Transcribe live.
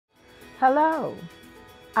Hello,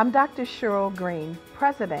 I'm Dr. Cheryl Green,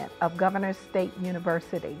 President of Governor State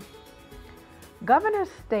University. Governor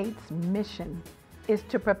State's mission is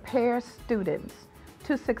to prepare students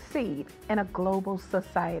to succeed in a global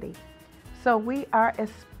society. So we are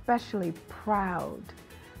especially proud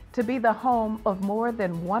to be the home of more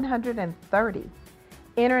than 130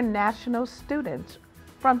 international students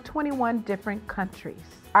from 21 different countries.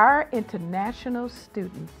 Our international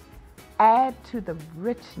students add to the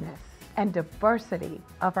richness and diversity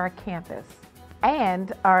of our campus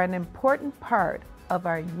and are an important part of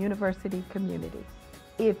our university community.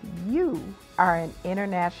 If you are an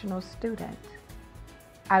international student,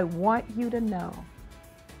 I want you to know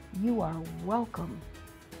you are welcome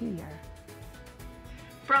here.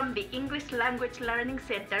 From the English Language Learning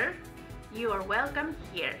Center, you are welcome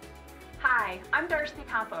here. Hi, I'm Darcy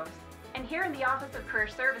Campos, and here in the Office of Career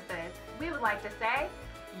Services, we would like to say,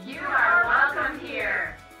 you are welcome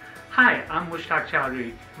here. Hi, I'm Mushtaq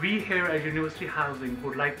Chowdhury. We here at University Housing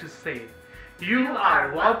would like to say, you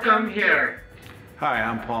are welcome here. Hi,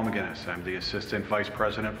 I'm Paul McGinnis. I'm the Assistant Vice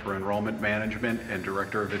President for Enrollment Management and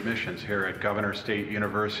Director of Admissions here at Governor State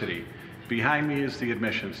University. Behind me is the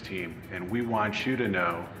admissions team, and we want you to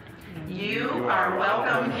know you are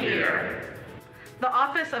welcome here. The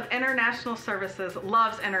Office of International Services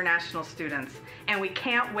loves international students, and we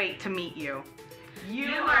can't wait to meet you.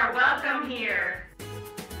 You are welcome here.